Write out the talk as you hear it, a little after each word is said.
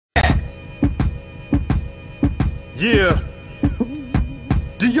Yeah.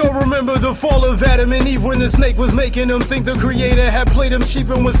 Do y'all remember the fall of Adam and Eve when the snake was making them think the creator had played them cheap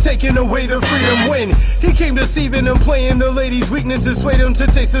and was taking away their freedom? When he came deceiving them, playing the ladies' weaknesses, swayed them to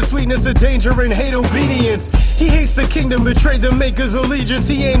taste the sweetness of danger and hate obedience. He hates the kingdom, betrayed the maker's allegiance.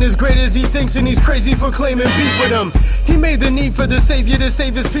 He ain't as great as he thinks and he's crazy for claiming beef with them. He made the need for the savior to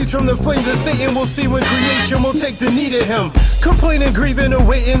save his peeps from the flames that Satan will see when creation will take the knee to him. Complaining, grieving,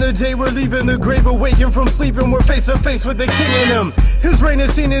 awaiting the day we're leaving the grave, awaking from sleeping, we're face to face with the king in him. His reign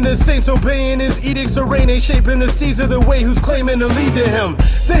is seen in the saints obeying his edicts, so reign ain't shaping the steeds of the way who's claiming to lead to him.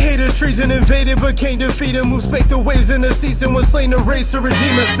 The haters treason invaded but can't defeat him, who spake the waves in the seas and was slain to race to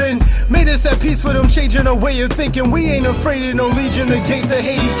redeem us, then made us at peace with him, changing our way of thinking. We ain't afraid of no legion, the gates of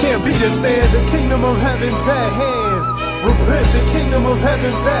Hades can't beat us, and the kingdom of heaven's at hand. Repent, the kingdom of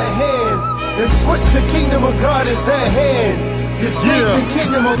heaven's at hand, and switch, the kingdom of God is at hand. You dig, the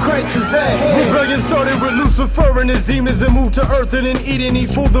kingdom of Christ is at hand. Rebellion started with Lucifer and his demons and moved to earth, and in Eden he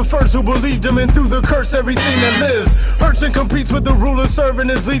fooled the first who believed him, and through the curse everything that lives hurts and competes with the ruler serving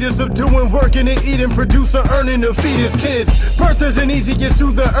his leaders, subduing, working and eating, producer earning to feed his kids. Birth isn't easy, gets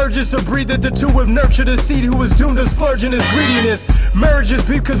through the urges to breathe it. The two have nurtured a seed who is doomed to splurge in his greediness. Marriage is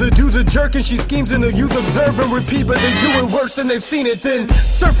beef cause the dude's a jerk and she schemes and the youth observe and repeat, but they do it worse than they've seen it. Then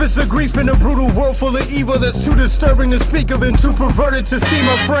surface the grief in a brutal world full of evil that's too disturbing to speak of and too perverted to see,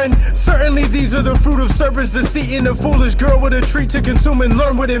 my friend. Certainly these are the fruit of serpents, deceit in a foolish girl with a treat to consume and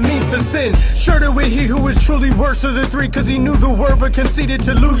learn what it means to sin. Shirted with he who is truly worse of the three, cause he knew the word but conceded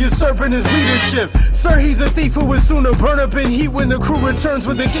to lose usurping his leadership. Sir, he's a thief who would sooner burn up in heat when the crew returns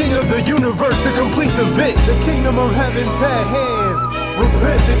with the king of the universe to complete the vid. The kingdom of heaven's at hand.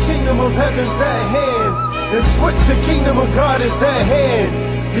 Repent, the kingdom of heaven's at hand, and switch, the kingdom of God is at hand.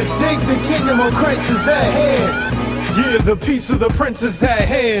 You dig, the kingdom of Christ is at hand. Yeah, the peace of the prince is at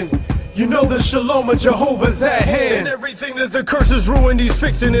hand. You know the shalom of Jehovah's at hand. And everything that the curses ruined he's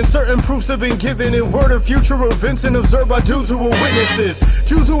fixing, and certain proofs have been given in word of future events and observed by dudes who were witnesses.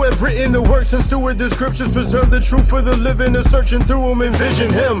 Jews who have written the works and steward the scriptures, preserve the truth for the living, and searching through them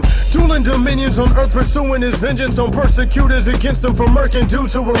envision him dueling dominions on earth, pursuing his vengeance on persecutors against him, from murking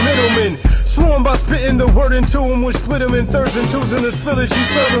dudes who were middlemen, sworn by spitting the word into him, which split him in thirds and twos in the spillage. He's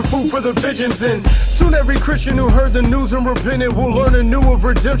serving food for the pigeons, and soon every Christian who heard the news and repented will learn anew of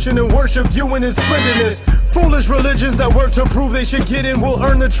redemption and worship you in his splendidness. Foolish religions that work to prove they should get in will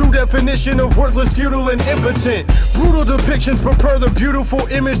earn the true definition of worthless, futile, and impotent. Brutal depictions prepare the beautiful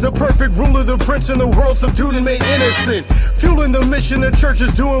image, the perfect ruler, the prince in the world subdued and made innocent. Fueling the mission the church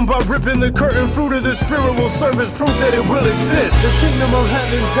is doing by ripping the curtain. Fruit of the spirit will serve as proof that it will exist. The kingdom of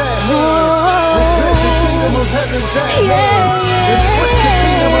heaven's at hand. Repent, the kingdom of heaven's at hand, and switch, the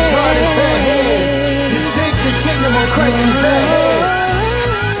kingdom of God is at hand. You dig, the kingdom of Christ is at hand.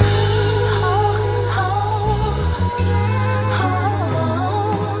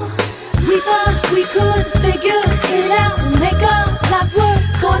 We thought we could figure it out and make our lives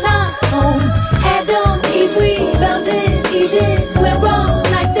work on our own. Adam, Eve, we found it easy. We're wrong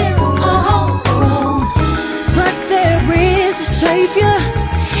like they're wrong. But there is a Savior,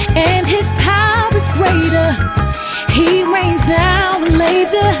 and His power is greater. He reigns now and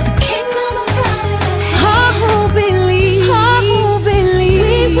later. The King